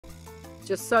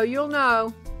Just so you'll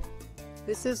know,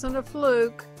 this isn't a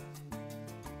fluke.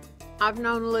 I've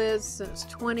known Liz since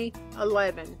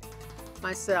 2011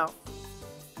 myself,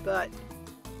 but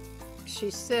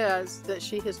she says that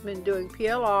she has been doing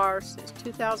PLR since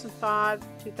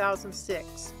 2005,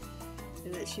 2006,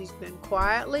 and that she's been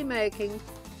quietly making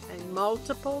a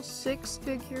multiple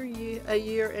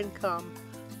six-figure-a-year income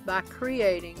by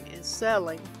creating and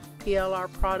selling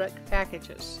PLR product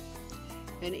packages.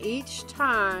 And each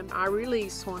time I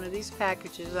release one of these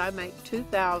packages, I make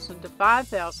 $2,000 to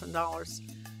 $5,000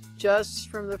 just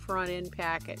from the front end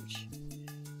package.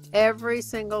 Every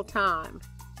single time.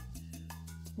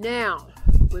 Now,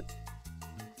 with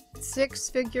Six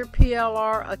Figure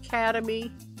PLR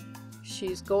Academy,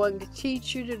 she's going to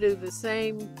teach you to do the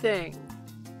same thing.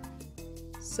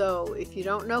 So, if you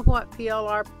don't know what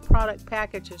PLR product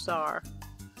packages are,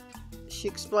 she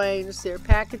explains they're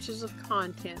packages of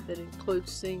content that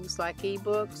includes things like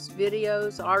ebooks,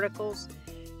 videos, articles,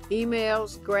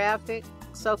 emails, graphics,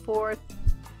 so forth.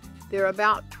 There are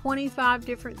about 25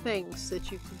 different things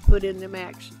that you can put in them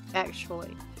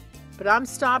actually. But I'm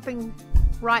stopping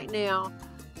right now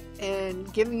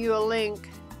and giving you a link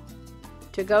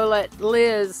to go let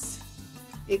Liz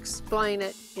explain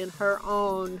it in her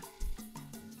own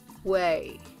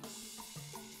way.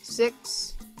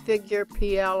 Six Figure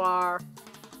PLR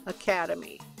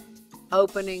Academy,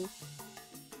 opening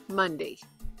Monday.